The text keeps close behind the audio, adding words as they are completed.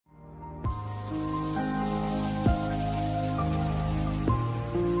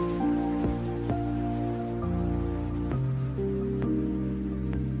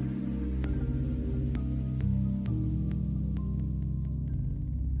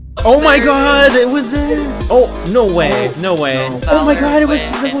Oh my god, it was it! Oh, no way, no way. No. Oh my god, it was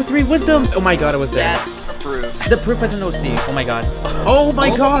level 3 wisdom! Oh my god, it was there. That's the proof. The proof has an OC. Oh my god. Oh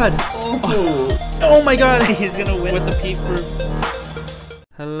my god! Oh my god, he's gonna win with the peak proof.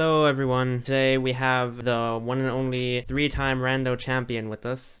 Hello everyone. Today we have the one and only 3-time rando champion with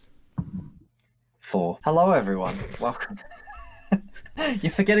us. 4. Hello everyone, welcome.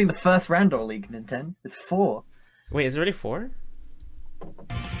 You're forgetting the first Rando League, Nintendo. It's 4. Wait, is it already 4?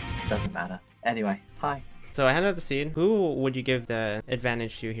 Doesn't matter. Anyway, hi. So I had out the seed. Who would you give the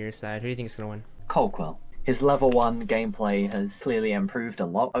advantage to here, side? Who do you think is gonna win? Colequill. His level 1 gameplay has clearly improved a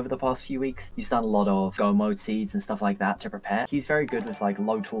lot over the past few weeks. He's done a lot of go mode seeds and stuff like that to prepare. He's very good with like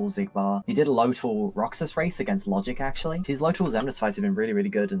low tool Zigbar. He did a low tool Roxas race against Logic actually. His low tool Xemnas fights have been really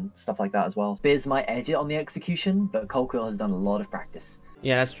good and stuff like that as well. Biz might edge it on the execution, but Colequill has done a lot of practice.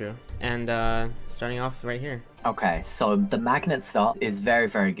 Yeah, that's true. And starting off right here. Okay, so the magnet start is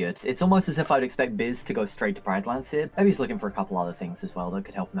very good. It's almost as if I'd expect Biz to go straight to Pride Lands here. Maybe he's looking for a couple other things as well that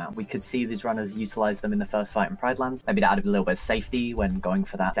could help him out. We could see these runners utilize them in the first fight in Pride Lands. Maybe to add a little bit of safety when going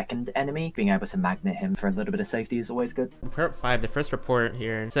for that second enemy. Being able to magnet him for a little bit of safety is always good. Report 5, the first report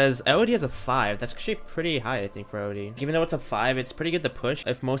here says LOD has a 5. That's actually pretty high, I think, for LOD. Even though it's a 5, it's pretty good to push.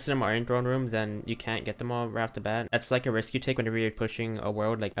 If most of them are in drone room, then you can't get them all right off the bat. That's like a risk you take whenever you're pushing a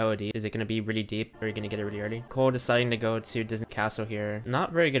world like LOD. Is it going to be really deep or are you going to get it really early? Cole deciding to go to Disney Castle here.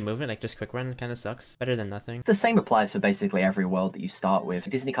 Not very good movement, like just quick run kind of sucks. Better than nothing. The same applies for basically every world that you start with.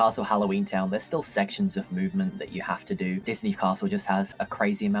 Disney Castle, Halloween Town, there's still sections of movement that you have to do. Disney Castle just has a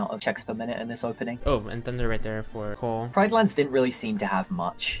crazy amount of checks per minute in this opening. Oh, and Thunder right there for Cole. Pride Lands didn't really seem to have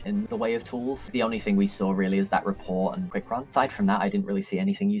much in the way of tools. The only thing we saw really is that report and quick run. Aside from that, I didn't really see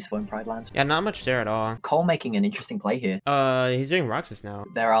anything useful in Pride Lands. Yeah, not much there at all. Cole making an interesting play here. He's doing Roxas now.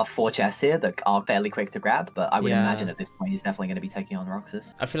 There are 4 chests here that are fairly quick to grab, but I would imagine at this point he's definitely going to be taking on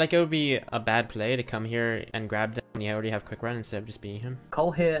Roxas. I feel like it would be a bad play to come here and grab them when you already have quick run instead of just beating him.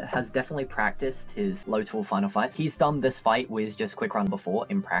 Cole here has definitely practiced his low tool final fights. He's done this fight with just quick run before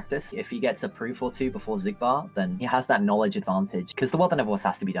in practice. If he gets a proof or 2 before Zigbar, then he has that knowledge advantage because the World that Never Was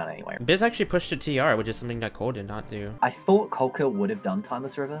has to be done anyway. Biz actually pushed to TR, which is something that Cole did not do. I thought Colequill would have done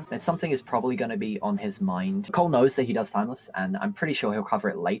Timeless River. It's something is probably going to be on his mind. Cole knows that he does Timeless, and I'm pretty sure he'll cover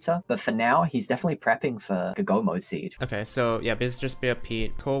it later. But for now, he's definitely prepping for a go mode seed. Okay, so yeah, Biz just be up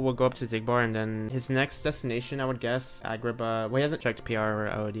Pete. Cole will go up to Zigbar, and then his next destination, I would guess, Agrabah. Well, he hasn't checked PR or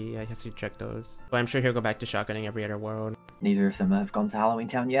OD. I guess he checked those. But I'm sure he'll go back to shotgunning every other world. Neither of them have gone to Halloween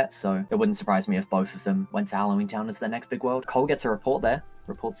Town yet, so it wouldn't surprise me if both of them went to Halloween Town as their next big world. Cole gets a report there.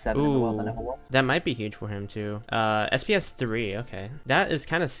 Report 7 in the World That Never Was. That might be huge for him too. SPS 3, okay. That is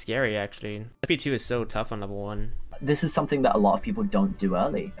kind of scary actually. SP2 is so tough on level 1. This is something that a lot of people don't do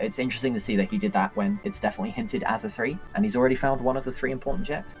early. It's interesting to see that he did that when it's definitely hinted as a 3, and he's already found one of the 3 important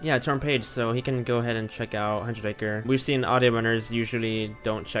checks. Yeah, turn page, so he can go ahead and check out 100 Acre. We've seen audio runners usually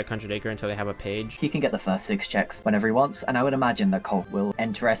don't check 100 Acre until they have a page. He can get the first 6 checks whenever he wants, and I would imagine that Cole will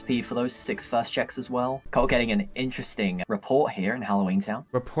enter SP for those 6 first checks as well. Cole getting an interesting report here in Halloween Town.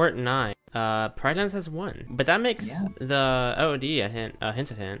 Report 9. Pride Lands has 1, but that makes the LOD a hint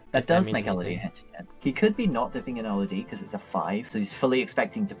of hint. That does make LOD a hint. He could be not dipping in LOD because it's a 5, so he's fully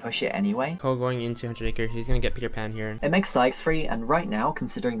expecting to push it anyway. Cole going into 100 Acre, he's gonna get Peter Pan here. It makes Sykes free, and right now,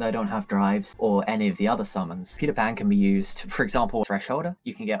 considering they don't have drives or any of the other summons, Peter Pan can be used, for example, Thresholder.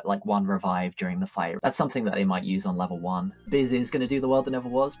 You can get like 1 revive during the fight. That's something that they might use on level 1. Biz is going to do the World That Never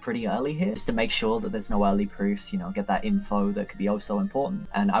Was pretty early here, just to make sure that there's no early proofs, you know, get that info that could be oh so important.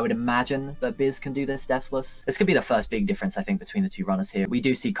 And I would imagine that Biz can do this deathless. This could be the first big difference, I think, between the 2 runners here. We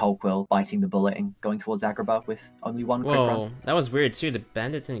do see Colequill biting the bullet and going towards Agrabah with only 1 quick run. That was weird too. The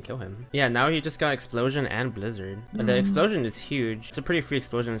bandit didn't kill him. Yeah, now he just got Explosion and Blizzard. But the Explosion is huge. It's a pretty free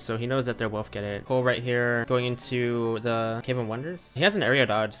explosion, so he knows that their wolf get it. Cole right here going into the Cave of Wonders. He has an area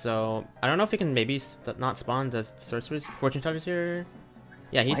dodge, so I don't know if he can maybe not spawn the sorcerers. Fortune Tellers here.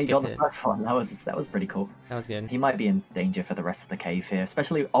 Yeah, he got the first one. That was pretty cool. That was good. He might be in danger for the rest of the cave here,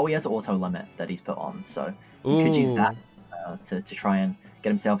 especially he has auto limit that he's put on, so he could use that to try and get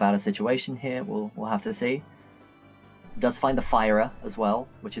himself out of situation here. We'll have to see. Does find the Firer as well,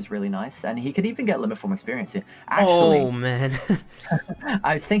 which is really nice, and he could even get limit form experience here. Actually, oh man,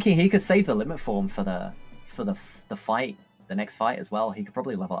 I was thinking he could save the limit form for the fight, the next fight as well. He could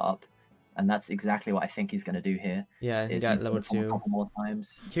probably level it up and that's exactly what I think he's going to do here. Yeah, he got level 2. A couple more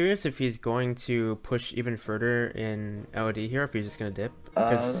times. Curious if he's going to push even further in LOD here, or if he's just going to dip.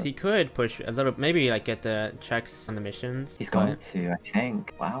 Because he could push a little, maybe like get the checks on the missions. He's going to, I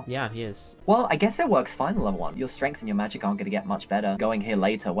think. Wow. Yeah, he is. Well, I guess it works fine in level 1. Your strength and your magic aren't going to get much better. Going here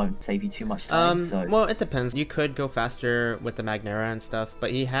later won't save you too much time, so... Well, it depends. You could go faster with the Magnera and stuff,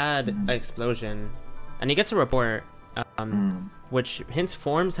 but he had an explosion. And he gets a report, which hints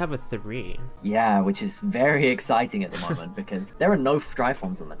forms have a 3. Yeah, which is very exciting at the moment, because there are no dry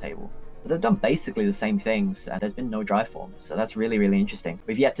forms on the table. They've done basically the same things, and there's been no dry form, so that's really, really interesting.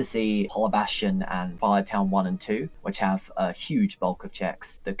 We've yet to see Hollow Bastion and Twilight Town 1 and 2, which have a huge bulk of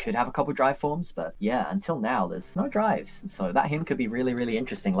checks that could have a couple dry forms, but yeah, until now, there's no drives, so that hint could be really, really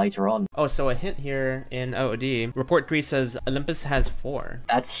interesting later on. Oh, so a hint here in OOD, Report 3 says Olympus has 4.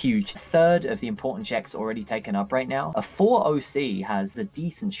 That's huge. A third of the important checks already taken up right now. A 4 OC has a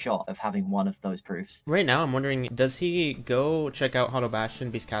decent shot of having one of those proofs. Right now, I'm wondering, does he go check out Hollow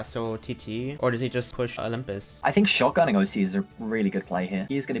Bastion, Beast Castle, TT, or does he just push Olympus? I think shotgunning OC is a really good play here.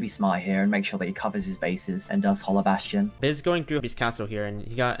 He's going to be smart here and make sure that he covers his bases and does Hollow Bastion. Biz going through Beast Castle here, and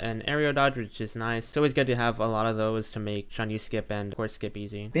he got an aerial dodge, which is nice. It's always good to have a lot of those to make Shanyu skip and Horse skip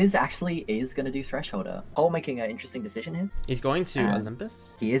easy. Biz actually is going to do Thresholder. Cole making an interesting decision here. He's going to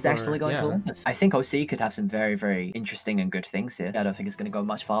Olympus? He is actually going to Olympus. I think OC could have some very, very interesting and good things here. I don't think it's going to go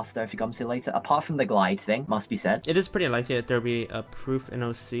much faster if he comes here later, apart from the glide thing, must be said. It is pretty likely that there'll be a proof in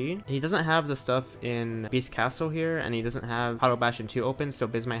OC. He doesn't have the stuff in Beast Castle here, and he doesn't have Hollow Bastion 2 open, so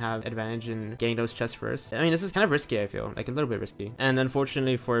Biz might have advantage in getting those chests first. I mean, this is kind of risky, I feel. Like, a little bit risky. And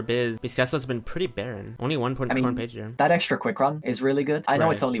unfortunately for Biz, Beast Castle's been pretty barren. Only 1.1 page here. That extra quick run is really good. I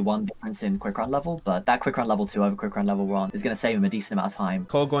know it's only one difference in quick run level, but that quick run level 2 over quick run level 1 is going to save him a decent amount of time.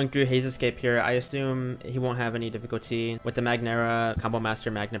 Cole going through Haze Escape here. I assume he won't have any difficulty. With the Magnera, Combo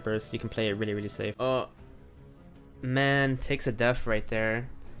Master, Magna Burst, you can play it really, really safe. Oh, man, takes a death right there.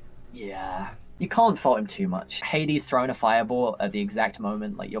 Yeah. You can't fault him too much. Hades throwing a fireball at the exact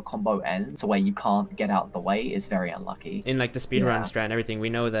moment like your combo ends to where you can't get out of the way is very unlucky. In like the speedrun strat and everything, we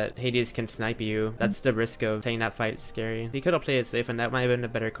know that Hades can snipe you. That's the risk of playing that fight scary. He could have played it safe and that might have been a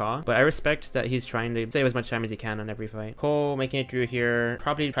better call. But I respect that he's trying to save as much time as he can on every fight. Cole making it through here.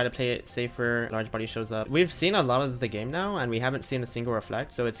 Probably try to play it safer. Large body shows up. We've seen a lot of the game now and we haven't seen a single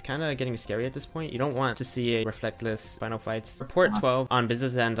reflect. So it's kind of getting scary at this point. You don't want to see a reflectless final fights. Report 12 on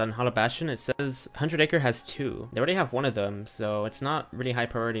Business End on Hollow Bastion. It says 100 Acre has 2. They already have one of them, so it's not really high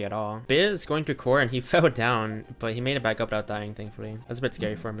priority at all. Biz going through core and he fell down, but he made it back up without dying, thankfully. That's a bit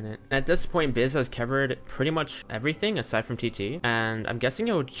scary for a minute. At this point, Biz has covered pretty much everything aside from TT, and I'm guessing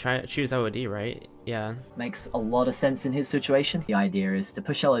he would choose LOD, right? Yeah. Makes a lot of sense in his situation. The idea is to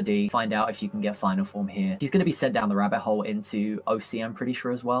push LOD, find out if you can get final form here. He's going to be sent down the rabbit hole into OC, I'm pretty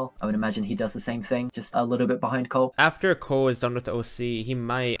sure as well. I would imagine he does the same thing, just a little bit behind Cole. After Cole is done with the OC, he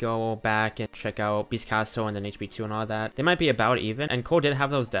might go back and check out Beast Castle and then HB2 and all that. They might be about even, and Cole did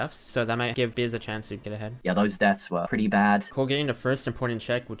have those deaths, so that might give Biz a chance to get ahead. Yeah, those deaths were pretty bad. Cole getting the first important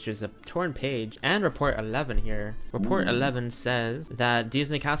check, which is a torn page, and report 11 here. Report 11 says that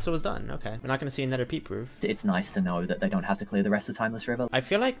Disney Castle is done. Okay, we're not going to see another Pete proof. It's nice to know that they don't have to clear the rest of Timeless River. I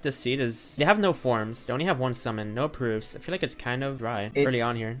feel like the seed is... They have no forms. They only have one summon, no proofs. I feel like it's kind of dry early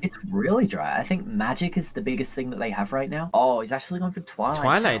on here. It's really dry. I think magic is the biggest thing that they have right now. Oh, he's actually going for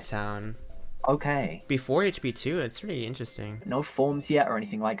Twilight Town. Okay. Before HB2, it's really interesting. No forms yet or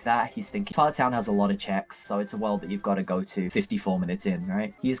anything like that. He's thinking Twilight Town has a lot of checks, so it's a world that you've got to go to 54 minutes in,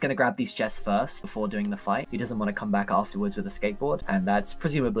 right? He's going to grab these chests first before doing the fight. He doesn't want to come back afterwards with a skateboard, and that's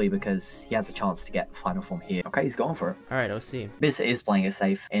presumably because he has a chance to get final form here. Okay, he's going for it. Alright, OC. Biz is playing it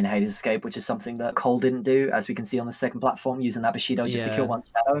safe in Hades Escape, which is something that Cole didn't do, as we can see on the second platform, using that Bushido just to kill one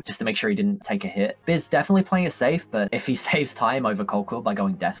shadow, just to make sure he didn't take a hit. Biz definitely playing it safe, but if he saves time over Cold Quill by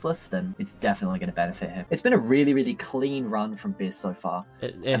going deathless, then it's definitely going to benefit him. It's been a really, really clean run from Biz so far.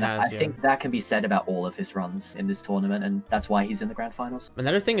 It has, I think that can be said about all of his runs in this tournament, and that's why he's in the grand finals.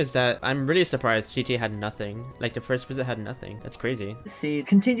 Another thing is that I'm really surprised GT had nothing. Like, the first visit had nothing. That's crazy. The seed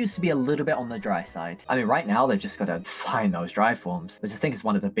continues to be a little bit on the dry side. I mean, right now, they've just got to find those dry forms, which I think is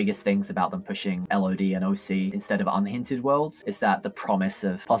one of the biggest things about them pushing LOD and OC instead of unhinted worlds, is that the promise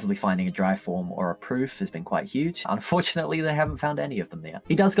of possibly finding a dry form or a proof has been quite huge. Unfortunately, they haven't found any of them yet.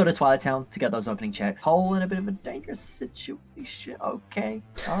 He does go to Twilight Town to get those opening checks. Hole in a bit of a dangerous situation. Okay.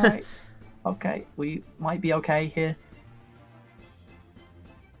 All right. Okay. We might be okay here.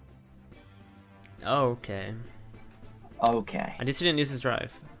 Okay. Okay. At least he didn't use his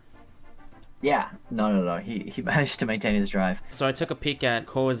drive. Yeah, no. He managed to maintain his drive. So I took a peek at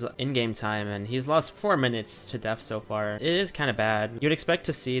Cole's in-game time, and he's lost 4 minutes to death so far. It is kind of bad. You'd expect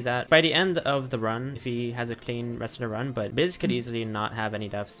to see that by the end of the run, if he has a clean rest of the run, but Biz could easily not have any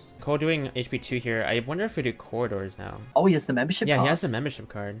deaths. Cole doing HP2 here. I wonder if we do corridors now. Oh, he has the membership card? Yeah, he has the membership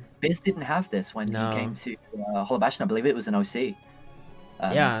card. Biz didn't have this when he came to Hollow Bastion. I believe it was an OC.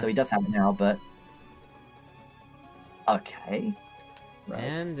 Yeah. So he does have it now, but... Okay. Right.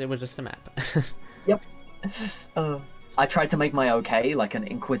 And it was just a map. Yep. I tried to make my okay like an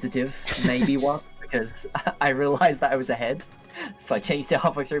inquisitive maybe one because I realized that I was ahead, so I changed it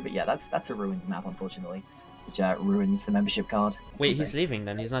halfway through. But yeah, that's a ruined map, unfortunately, which ruins the membership card. Wait, he's leaving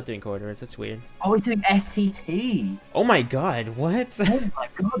then? He's not doing corridors. That's weird. Oh, he's doing STT. Oh my god, what? Oh my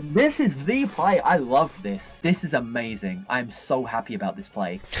god, this is the play. I love this. This is amazing. I'm so happy about this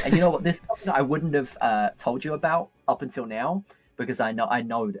play. And you know what? This is something I wouldn't have told you about up until now. Because I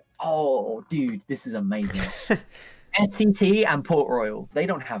know that, oh, dude, this is amazing. STT and Port Royal, they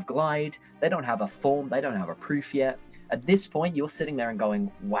don't have glide, they don't have a form, they don't have a proof yet. At this point, you're sitting there and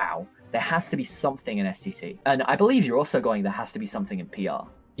going, wow, there has to be something in STT. And I believe you're also going, there has to be something in PR.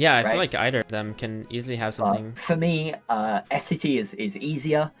 Yeah, I feel like either of them can easily have something. For me, STT is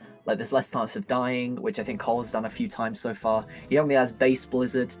easier. Like, there's less chance of dying, which I think Cole's done a few times so far. He only has base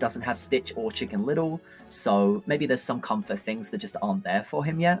Blizzard, doesn't have Stitch or Chicken Little, so maybe there's some comfort things that just aren't there for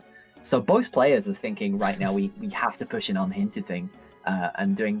him yet. So both players are thinking right now we have to push an unhinted thing,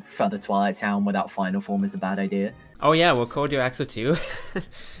 and doing further Twilight Town without Final Form is a bad idea. Oh yeah, will Cole do AXO too?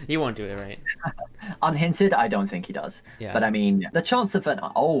 He won't do it, right? Unhinted, I don't think he does. Yeah. But I mean, the chance of an...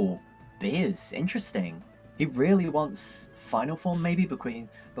 Oh, Biz, interesting. He really wants Final Form maybe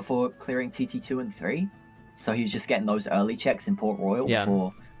before clearing TT2 and 3. So he's just getting those early checks in Port Royal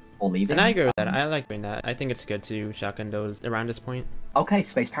before leaving. And I agree with that. I like doing that. I think it's good to shotgun those around this point. Okay,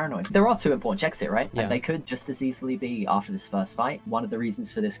 Space Paranoid. There are 2 important checks here, right? Yeah. And they could just as easily be after this first fight. One of the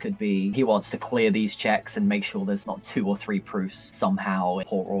reasons for this could be he wants to clear these checks and make sure there's not 2 or 3 proofs somehow in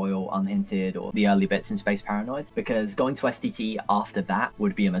Port Royal, Unhinted, or the early bits in Space Paranoids, because going to STT after that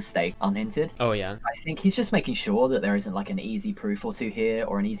would be a mistake, Unhinted. Oh, yeah. I think he's just making sure that there isn't like an easy proof or 2 here,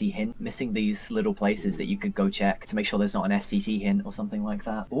 or an easy hint, missing these little places that you could go check to make sure there's not an STT hint or something like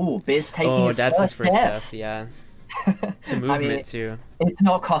that. Ooh, Biz taking his first death. Yeah. To movement too. It's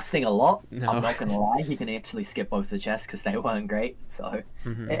not costing a lot. No. I'm not gonna lie. He can actually skip both the chests because they weren't great. So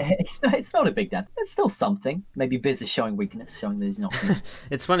it's not a big death. It's still something. Maybe Biz is showing weakness, showing that he's not.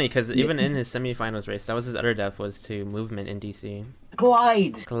 It's funny because even in his semifinals race, that was his other death, was to movement in DC.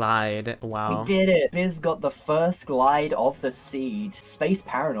 Glide. Wow. He did it. Biz got the first glide of the seed. Space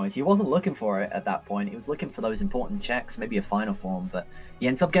Paranoid. He wasn't looking for it at that point. He was looking for those important checks, maybe a final form, but he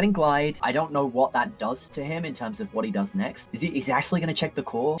ends up getting glide. I don't know what that does to him in terms of what he does next. Is he actually going to check the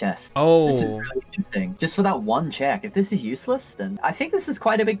core chest? Oh. This is really interesting. Just for that one check. If this is useless, then I think this is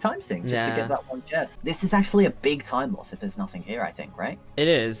quite a big time sink just to get that one chest. This is actually a big time loss if there's nothing here, I think, right? It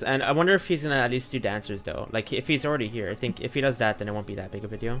is, and I wonder if he's going to at least do dancers though. Like, if he's already here, I think if he does that, then it won't be that big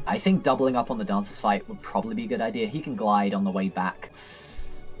of a deal. I think doubling up on the dancers fight would probably be a good idea. He can glide on the way back.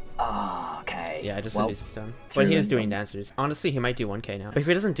 Okay. Yeah, just least it's done. But he is doing dancers. Honestly, he might do 1k now. But if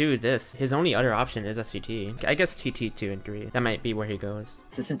he doesn't do this, his only other option is SCT. I guess TT 2 and 3. That might be where he goes.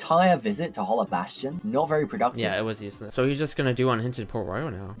 This entire visit to Hollow Bastion, not very productive. Yeah, it was useless. So he's just gonna do Unhinted Port Royal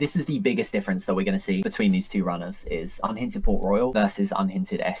now. This is the biggest difference that we're gonna see between these 2 runners, is Unhinted Port Royal versus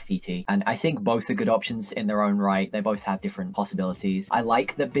Unhinted STT. And I think both are good options in their own right. They both have different possibilities. I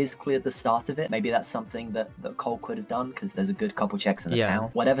like that Biz cleared the start of it. Maybe that's something that Cole could have done, because there's a good couple checks in the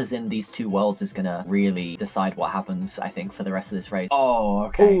town. Whatever's in these 2 worlds is gonna really decide what happens, I think, for the rest of this race. Oh,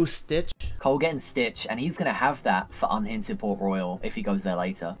 okay. Oh, Stitch. Cole getting Stitch, and he's gonna have that for Unhinted Port Royal if he goes there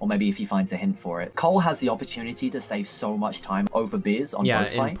later, or maybe if he finds a hint for it. Cole has the opportunity to save so much time over Biz on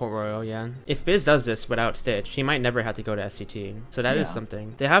both fights. In Port Royal, yeah. If Biz does this without Stitch, he might never have to go to STT. So that is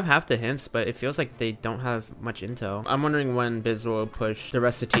something. They have half the hints, but it feels like they don't have much intel. I'm wondering when Biz will push the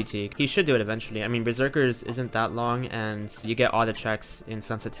rest of TT. He should do it eventually. I mean, Berserkers isn't that long, and you get all the checks in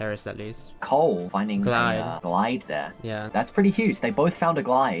Sunset Terrace at least. Cole finding a glide there. Yeah. That's pretty huge. They both found a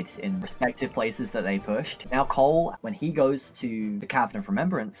glide in respective places that they pushed. Now Cole, when he goes to the Cavern of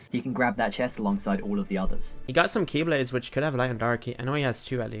Remembrance, he can grab that chest alongside all of the others. He got some Keyblades, which could have light and dark. I know he has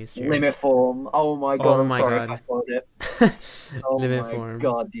 2 at least here. Limit form. Oh my god, I'm sorry if I spoiled it. Oh Limit my form.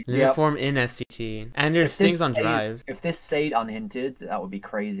 God. Limit form in STT. And there's things on drive. If this stayed unhinted, that would be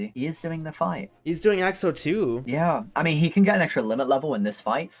crazy. He is doing the fight. He's doing AXO too. Yeah. I mean, he can get an extra limit level in this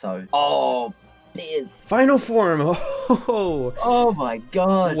fight, so... Oh, Biz. Final form. Oh my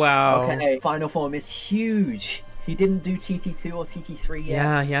god. Wow. Okay, final form is huge. He didn't do TT2 or TT3 yet.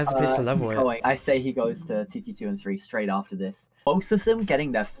 Yeah, he has a place to level it. I say he goes to TT2 and 3 straight after this. Both of them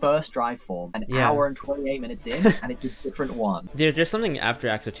getting their first drive form an hour and 28 minutes in, and it's a different one. Dude, there's something after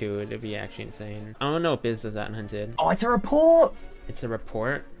Axo 2. It'd be actually insane. I don't know if Biz does that in Hunted. Oh, it's a report! It's a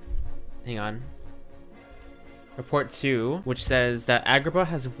report. Hang on. Report 2, which says that Agrabah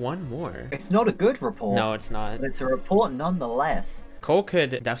has one more. It's not a good report. No, it's not. But it's a report nonetheless. Cole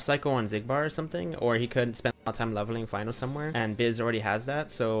could Death Cycle on Zigbar or something, or he could spend a lot of time leveling final somewhere, and Biz already has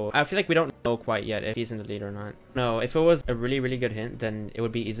that, so I feel like we don't know quite yet if he's in the lead or not. No, if it was a really, really good hint, then it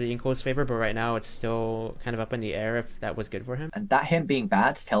would be easily in Cole's favor, but right now it's still kind of up in the air if that was good for him. And that hint being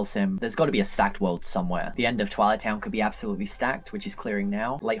bad tells him there's got to be a stacked world somewhere. The end of Twilight Town could be absolutely stacked, which is clearing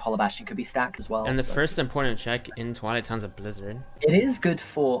now. Late Hollow Bastion could be stacked as well. And the first important check in Twilight Town's a Blizzard. It is good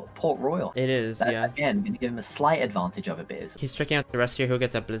for Port Royal. It is, yeah. Again, going to give him a slight advantage over Biz. He's checking out the rest here, he'll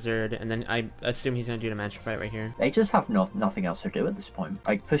get that Blizzard, and then I assume he's going to do the Mansion Fight right here. They just have nothing else to do at this point.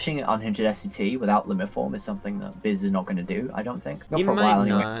 Like, pushing Unhinged SCT without Limit Form is something that Biz is not going to do, I don't think. Not he for a might while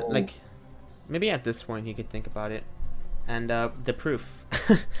not. anyway. Like, maybe at this point he could think about it. And the proof.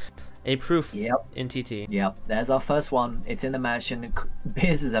 A proof in TT. Yep, there's our first one. It's in the mansion.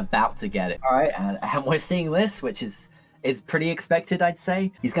 Biz is about to get it. Alright, and we're seeing this, which is pretty expected, I'd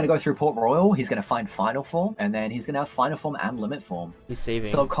say. He's going to go through Port Royal, he's going to find Final Form, and then he's going to have Final Form and Limit Form. He's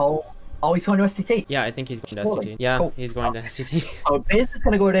saving. So Cole... Oh, he's going to SCT. Yeah, I think he's going to SCT. Yeah, cool. He's going to SCT. Oh, Biz is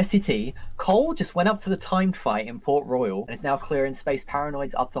going to go to SCT. Cole just went up to the timed fight in Port Royal and is now clearing Space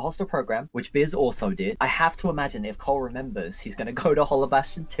Paranoids up to Hostile Program, which Biz also did. I have to imagine if Cole remembers, he's going to go to Hollow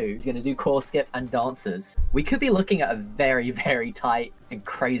Bastion 2. He's going to do Core Skip and Dancers. We could be looking at a very, very tight and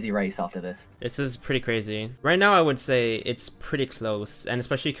crazy race after this. This is pretty crazy. Right now, I would say it's pretty close, and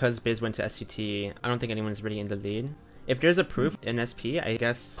especially because Biz went to SCT, I don't think anyone's really in the lead. If there's a proof in SP, I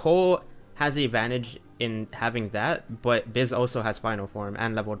guess Cole has the advantage in having that, but Biz also has Final Form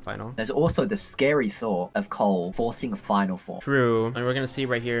and leveled Final. There's also the scary thought of Cole forcing a Final Form. True, and we're gonna see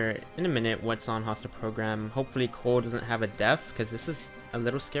right here in a minute what's on Hostile Program. Hopefully Cole doesn't have a death, because this is a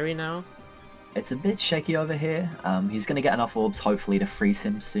little scary now. It's a bit shaky over here. He's gonna get enough orbs hopefully to freeze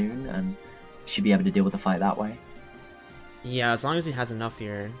him soon, and should be able to deal with the fight that way. Yeah, as long as he has enough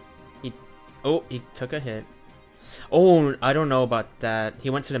here. He took a hit. Oh, I don't know about that. He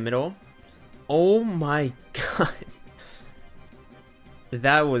went to the middle. Oh my god.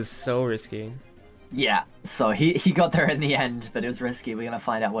 That was so risky. Yeah, so he got there in the end, but it was risky. We're going to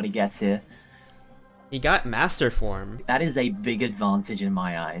find out what he gets here. He got Master Form. That is a big advantage in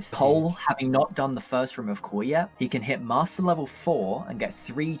my eyes. Cole, having not done the first room of core yet, he can hit Master level 4 and get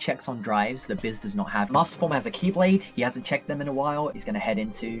 3 checks on drives that Biz does not have. Master Form has a Keyblade. He hasn't checked them in a while. He's going to head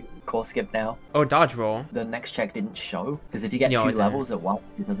into Core Skip now. Oh, dodge roll. The next check didn't show, because if you get 2 levels at once,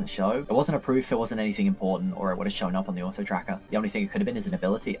 it doesn't show. It wasn't a proof, it wasn't anything important, or it would have shown up on the auto tracker. The only thing it could have been is an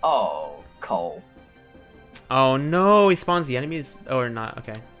ability. Oh, Cole. Oh no, he spawns the enemies, or not,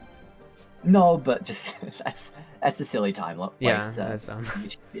 okay. No, but just that's a silly time waste that's you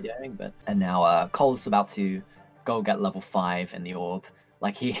should be doing. But and now Cole's about to go get level 5 in the orb.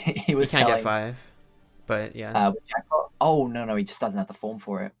 Like he was. He can't get 5, but yeah. Oh no, he just doesn't have the form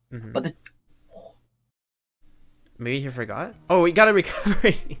for it. But maybe he forgot. Oh, we got a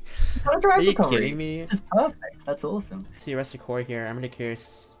recovery. Are you kidding me? Just perfect. That's awesome. See rest of core here. I'm really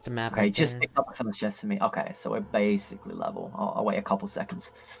curious to map. Okay, just pick up the finish chest for me. Okay, so we're basically level. I'll wait a couple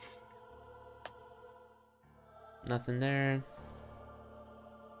seconds. Nothing there.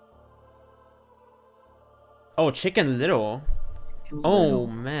 Oh, Chicken Little. Oh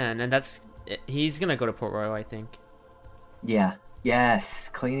man, and he's gonna go to Port Royal, I think. Yeah. Yes.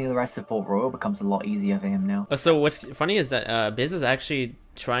 Cleaning the rest of Port Royal becomes a lot easier for him now. So what's funny is that Biz is actually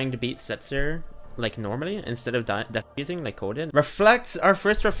trying to beat Setzer like normally instead of defusing like Cole did. Our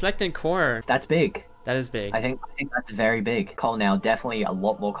first reflected core. That's big. That is big. I think that's very big. Cole now definitely a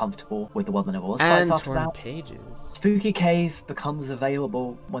lot more comfortable with the Woodland of Oz fights after that. Pages. Spooky Cave becomes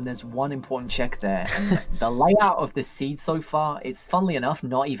available when there's one important check there. And the layout of the seed so far, it's funnily enough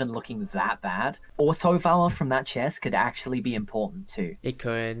not even looking that bad. Auto Valor from that chest could actually be important too. It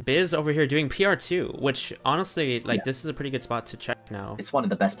could. Biz over here doing PR2, which honestly, like this is a pretty good spot to check now. It's one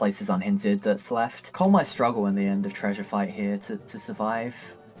of the best places unhinted that's left. Cole might struggle in the end of Treasure Fight here to survive.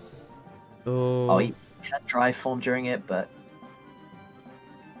 Ooh. Oh, he had drive form during it, but...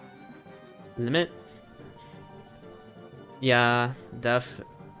 Limit? Yeah, def.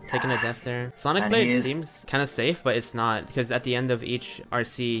 Taking a death there. Sonic Blade seems kind of safe, but it's not, because at the end of each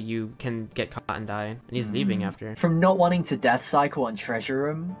RC, you can get caught and die, and he's leaving after. From not wanting to death cycle on Treasure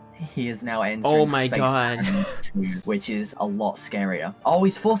Room, he is now entering oh my god, 2, which is a lot scarier. Oh,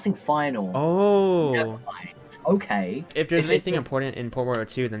 he's forcing final. Oh. Okay. If there's anything important in Port Royal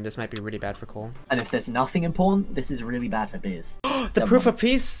 2, then this might be really bad for Cole. And if there's nothing important, this is really bad for Biz. The proof of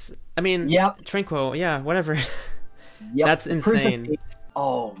peace? I mean, yep. Tranquil, yeah, whatever. Yep. That's insane.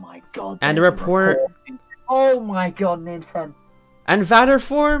 Oh my god. And a report. Oh my god, Nintendo. And Vader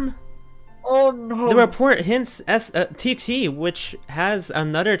form? Oh no. The report hints TT, which has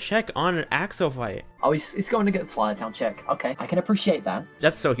another check on Axo fight. Oh, he's going to get the Twilight Town check. Okay, I can appreciate that.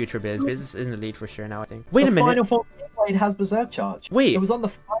 That's so huge for Biz. Biz is in the lead for sure now, I think. Wait a minute. The final form Keyblade has Berserk Charge. Wait. It was on the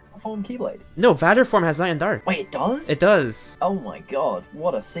final form Keyblade. No, Vader form has Light and Dark. Wait, it does? It does. Oh my god,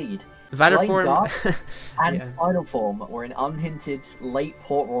 what a seed. Vader Light form Dark and yeah. final form were in unhinted late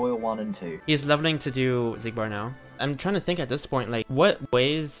Port Royal 1 and 2. He's leveling to do Zigbar now. I'm trying to think at this point, like, what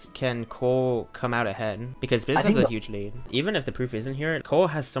ways can Cole come out ahead? Because Biz has a huge lead. Even if the proof isn't here, Cole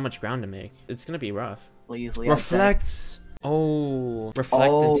has so much ground to make. It's gonna be rough. Easily, Reflects. Oh,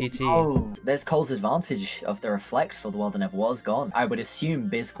 reflect and TT. Oh, there's Cole's advantage of the reflect for the world that never was gone. I would assume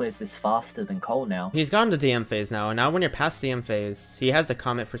Biz clears this faster than Cole now. He's gone to DM phase now, and now when you're past DM phase, he has the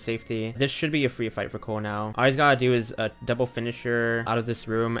comet for safety. This should be a free fight for Cole now. All he's gotta do is a double finisher out of this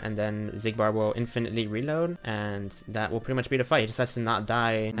room, and then Zigbar will infinitely reload, and that will pretty much be the fight. He just has to not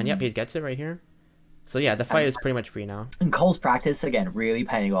die, and yep, he gets it right here. So yeah, the fight is pretty much free now. And Cole's practice, again, really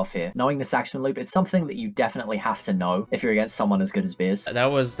paying off here. Knowing the Saxon loop, it's something that you definitely have to know if you're against someone as good as Biz. That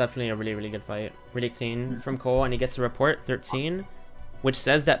was definitely a really, really good fight. Really clean from Cole, and he gets a report, 13, which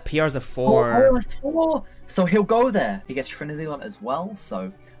says that PR's a 4. Oh, that's 4! So he'll go there. He gets Trinity Lunt as well,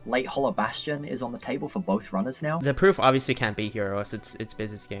 so late Hollow Bastion is on the table for both runners now. The proof obviously can't be here, or else it's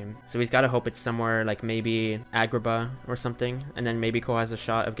Biz's game. So he's got to hope it's somewhere like maybe Agrabah or something, and then maybe Cole has a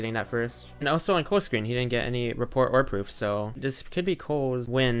shot of getting that first. And also on Cole's screen, he didn't get any report or proof, so this could be Cole's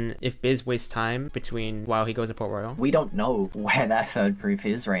win if Biz wastes time between while he goes to Port Royal. We don't know where that third proof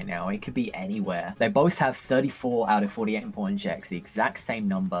is right now. It could be anywhere. They both have 34 out of 48 important checks, the exact same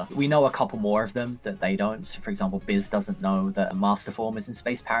number. We know a couple more of them that they don't. So for example, Biz doesn't know that Master Form is in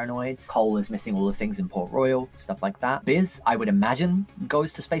Space Paranoids. Cole is missing all the things in Port Royal, stuff like that. Biz, I would imagine,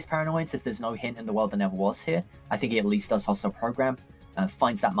 goes to Space Paranoids if there's no hint in the world that never was here. I think he at least does Hostile Program,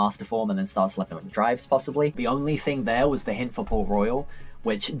 finds that Master Form, and then starts leveling drives, possibly. The only thing there was the hint for Port Royal,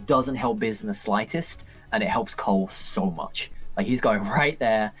 which doesn't help Biz in the slightest, and it helps Cole so much. Like, he's going right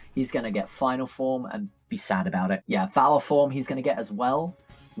there. He's going to get Final Form and be sad about it. Yeah, Valor Form he's going to get as well,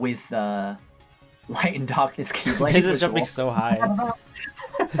 with Light and Darkness Keyblade. This is jumping so high.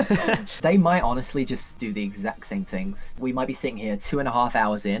 They might honestly just do the exact same things. We might be sitting here 2.5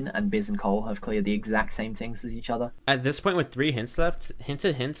 hours in, and Biz and Cole have cleared the exact same things as each other. At this point, with 3 hints left,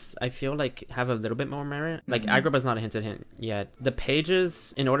 hinted hints, I feel like have a little bit more merit. Like, Agrabah's not a hinted hint yet. The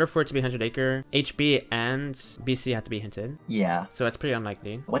pages, in order for it to be 100 Acre, HB and BC have to be hinted. Yeah. So that's pretty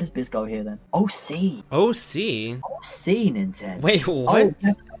unlikely. Where does Biz go here then? OC! OC? OC, Nintendo! Wait, what?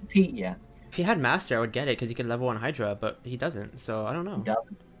 Oh, yeah. If he had Master, I would get it because he could level 1 Hydra, but he doesn't, so I don't know. He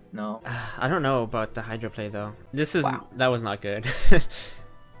doesn't. No. I don't know about the Hydra play though. This is that was not good.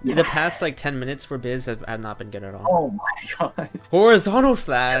 Yeah. The past like 10 minutes for Biz have not been good at all. Oh my god. Horizontal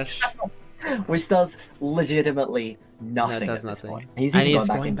slash! Which does legitimately nothing. That does at this nothing. point. He's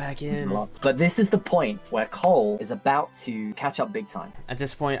going back in. But this is the point where Cole is about to catch up big time. At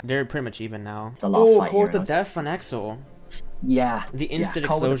this point, they're pretty much even now. The last fight Court of Death on Exo. Yeah. The instant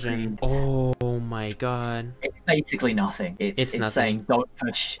explosion. Oh my god. It's basically nothing. It's nothing. Saying don't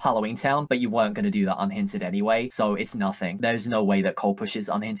push Halloween Town, but you weren't going to do that unhinted anyway, so it's nothing. There's no way that Cole pushes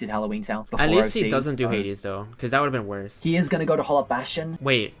unhinted Halloween Town before At least OC, he doesn't do Hades though, because that would have been worse. He is going to go to Hollow Bastion.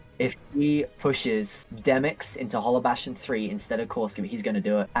 Wait. If he pushes Demix into Hollow Bastion 3 instead of Core Scheme, he's going to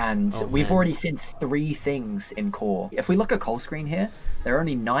do it. And we've already seen 3 things in Core. If we look at Cole's screen here, there are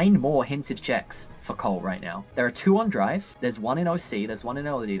only 9 more hinted checks for Cole right now. There are 2 on drives. There's 1 in OC. There's 1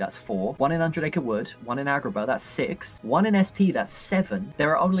 in LD. That's 4. 1 in 100 Acre Wood. 1 in Agrabah. That's 6. 1 in SP. That's 7.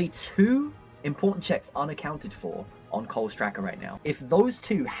 There are only 2 important checks unaccounted for on Cole's tracker right now. If those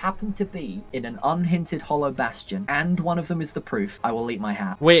 2 happen to be in an unhinted Hollow Bastion, and one of them is the proof, I will eat my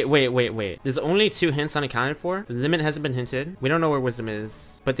hat. Wait. There's only 2 hints unaccounted for. The limit hasn't been hinted. We don't know where Wisdom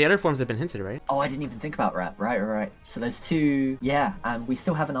is, but the other forms have been hinted, right? Oh, I didn't even think about that. Right. So there's 2, yeah, and we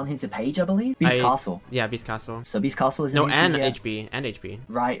still have an unhinted page, I believe. Beast Castle. Yeah, Beast Castle. So Beast Castle is HB.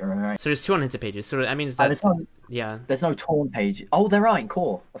 Right. So there's 2 unhinted pages. So that means that there's no torn page. Oh, there are in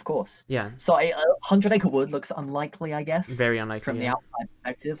Core, of course. Yeah. So 100 Acre Wood looks unlikely, I guess. Very unlikely. From the outside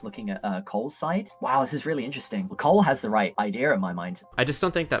perspective, looking at Cole's side. Wow, this is really interesting. Cole has the right idea in my mind. I just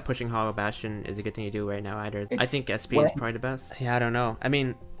don't think that pushing Hollow Bastion is a good thing to do right now either. I think SP is probably the best. Yeah, I don't know. I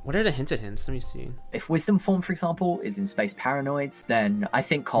mean, What are the hinted hints? Let me see. If Wisdom Form, for example, is in Space Paranoids, then I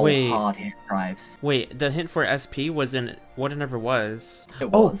think Cole Wait. hard hit drives. Wait, the hint for SP was in What It Never Was. It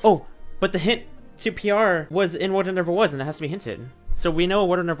was. Oh, but the hint to PR was in What It Never Was, and it has to be hinted. So we know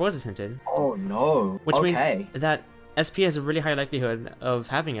What It Never Was is hinted. Oh no. Which okay. means that SP has a really high likelihood of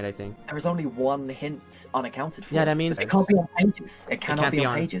having it, I think. There is only one hint unaccounted for. Yeah, that means it can't be on pages. It cannot can't be be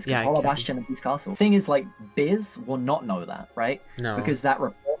on on- pages. yeah, it Hollow can't be. Bastion and Beast Castle. Thing is, like, Biz will not know that, right? No. Because that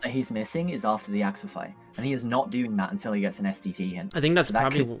report that he's missing is after the Axify. And he is not doing that until he gets an STT hint. I think that's So that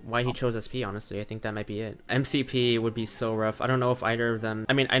probably could- why he chose SP, honestly. I think that might be it. MCP would be so rough. I don't know if either of them...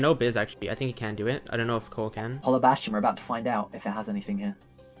 I mean, I know Biz, actually. I think he can do it. I don't know if Cole can. Hollow Bastion, we're about to find out if it has anything here.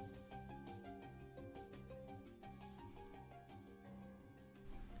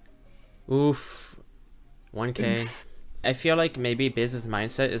 Oof. 1k. Oof. I feel like maybe Biz's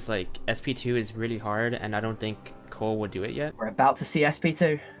mindset is like, SP2 is really hard, and I don't think Cole would do it yet. We're about to see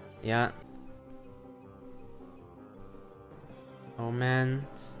SP2. Yeah. Oh, man.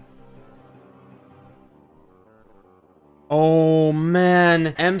 Oh,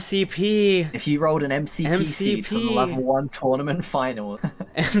 man. MCP. If you rolled an MCP seed from the level 1 tournament final, people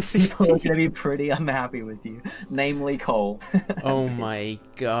are MCP. going to be pretty unhappy with you. Namely Cole. Oh my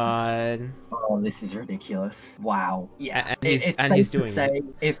god. Oh, this is ridiculous. Wow. Yeah. And he's- it's and safe he's to doing it. say,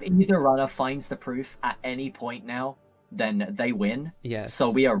 if either runner finds the proof at any point now, then they win. Yes. So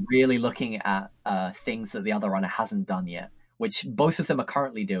we are really looking at things that the other runner hasn't done yet, which both of them are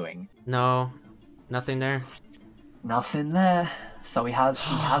currently doing. No. Nothing there. Nothing there. So he has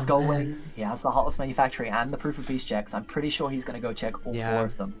gold wing, he has the Heartless Manufacturing and the Proof of Peace checks. I'm pretty sure he's going to go check all Yeah. 4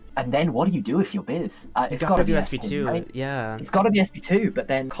 of them. And then what do you do if you're Biz? It's You got to do be SP2. right? Yeah. It's got to be SP2, but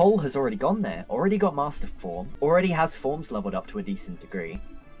then Cole has already gone there, already got Master Form, already has forms leveled up to a decent degree.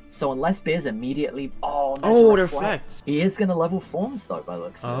 So unless Biz immediately... Oh, there's Oh, a the reflect. reflect. He is going to level forms, though, by the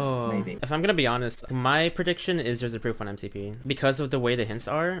looks of Oh, it, maybe. if I'm gonna be honest, my prediction is there's a proof on MCP. Because of the way the hints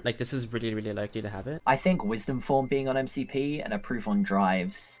are, like, this is really, really likely to have it. I think Wisdom Form being on MCP and a proof on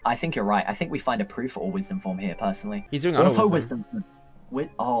drives. I think you're right. I think we find a proof or Wisdom Form here, personally. He's doing auto Also, wisdom.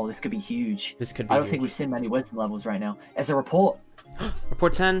 Oh, this could be huge. This could be I don't think huge. we've seen many Wisdom levels right now. There's a report.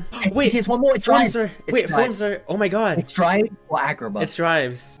 Report 10. Wait, here's one more. It forms drives. are... It's Wait, drives. forms are... Oh my god. It's drives or Agrabah. It's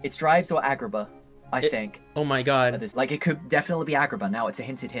drives. It's drives or Agrabah, I think. Oh my god. Like, it could definitely be Agrabah. Now it's a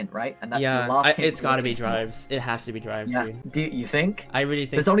hinted hint, right? And that's Yeah, the last hint. it's gotta be drives. It has to be drives, Yeah. dude. Do you think? I really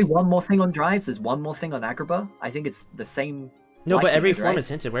think... There's only one more thing on drives. There's one more thing on Agrabah. I think it's the same. No, but every likelihood, form right? is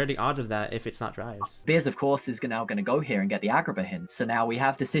hinted. What are the odds of that if it's not drives? Biz, of course, is now going to go here and get the Agrabah hint. So now we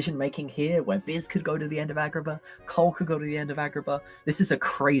have decision making here where Biz could go to the end of Agrabah, Cole could go to the end of Agrabah. This is a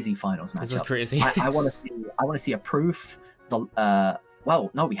crazy finals matchup. This is crazy. I want to see a proof.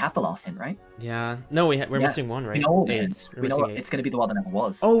 Well, no, we have the last hint, right? Yeah. No, we're Yeah. missing one, right? We know all the Eight. hints. We're We know missing eight. it's going to be the one that never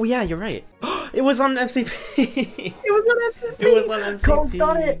was. Oh yeah, you're right. It was on MCP. it was on MCP. It was on MCP. Cole's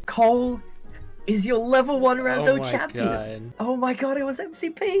done it. Cole is your level 1 Rando Oh my champion. god. Oh my god, it was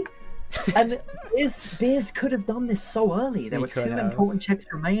MCP. And Biz could have done this so early. There He were 2 could have. important checks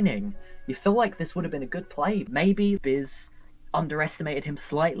remaining. You feel like this would have been a good play. Maybe Biz underestimated him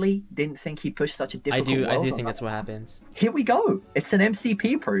slightly, didn't think he'd push such a I difficult do world think on that's that. what happens. Here we go. It's an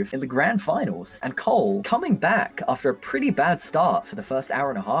MCP proof in the grand finals. And Cole coming back after a pretty bad start for the first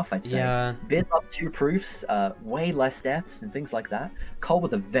hour and a half, I'd say. Yeah. Biz up 2 proofs, way less deaths and things like that. Cole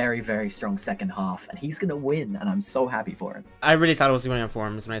with a very, very strong second half, and he's gonna win, and I'm so happy for him. I really thought it was going on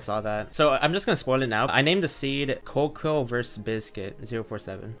forums when I saw that. So I'm just gonna spoil it now. I named the seed Coco vs Biscuit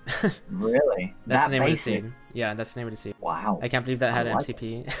 047. Really? That's That the name of the basic? seed. Yeah, that's the name of the seed. Wow. I can't believe that had I an like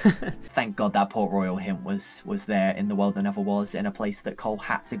MCP. Thank God that Port Royal hint was there in the world that never was, in a place that Cole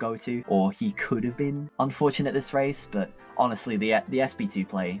had to go to, or he could have been unfortunate this race, but honestly, the SP2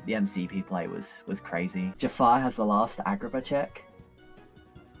 play, the MCP play was crazy. Jafar has the last Agrabah check.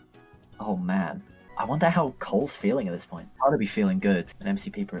 Oh man. I wonder how Cole's feeling at this point. Gotta be feeling good. An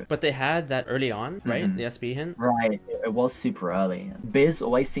MCP proof. But they had that early on, right? Mhm. The SP hint. Right, it was super early. Biz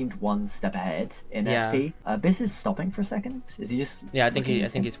always seemed one step ahead in Yeah. SP. Biz is stopping for a second. Is he just? Yeah, I think looking at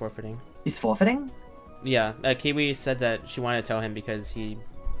his hint? he's forfeiting. He's forfeiting. Yeah, Kiwi said that she wanted to tell him because he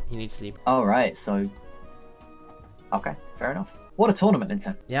needs sleep. Oh right, so. Okay, fair enough. What a tournament,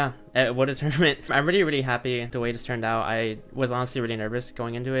 Nintendo. Yeah, what a tournament. I'm really, really happy the way this turned out. I was honestly really nervous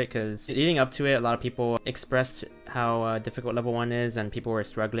going into it because leading up to it, a lot of people expressed how difficult level 1 is and people were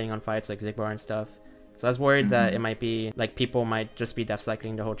struggling on fights like Zigbar and stuff. So I was worried that it might be like people might just be def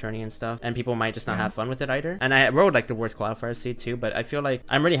cycling the whole tourney and stuff, and people might just not have fun with it either. And I rode like the worst qualifier seed too, but I feel like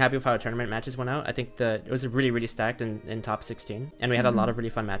I'm really happy with how the tournament matches went out. I think it was really stacked in top 16, and we had a lot of really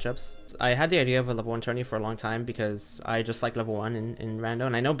fun matchups. I had the idea of a level 1 tourney for a long time because I just like level 1 in Rando,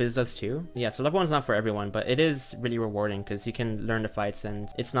 and I know Biz does too. Yeah, so level 1's not for everyone, but it is really rewarding because you can learn the fights and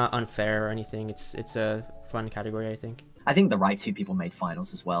it's not unfair or anything. It's a fun category, I think. I think the right two people made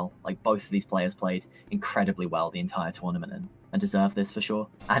finals as well. Like, both of these players played incredibly well the entire tournament and deserve this for sure.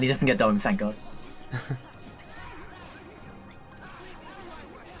 And he doesn't get dome, thank God.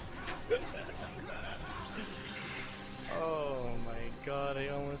 Oh my god, I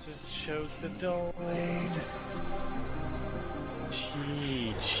almost just choked the dome.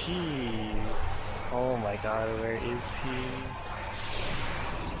 Jeez. Oh my god, where is he?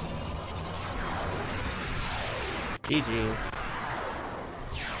 GG's.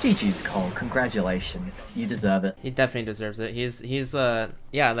 GG's, Cole. Congratulations. You deserve it. He definitely deserves it. He's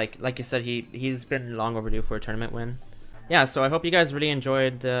yeah, like you said, he's been long overdue for a tournament win. Yeah, so I hope you guys really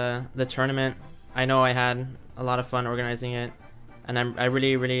enjoyed the tournament. I know I had a lot of fun organizing it, and I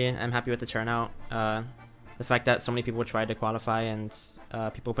really am happy with the turnout. The fact that so many people tried to qualify and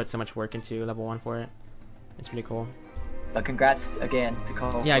people put so much work into level 1 for it. It's pretty cool. But congrats again to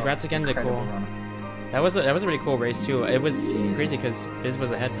Cole. Yeah, congrats again to Cole. That was a really cool race too. It was crazy because Biz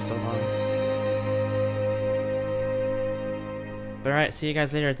was ahead for so long. But alright, see you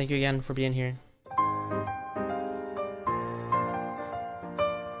guys later. Thank you again for being here.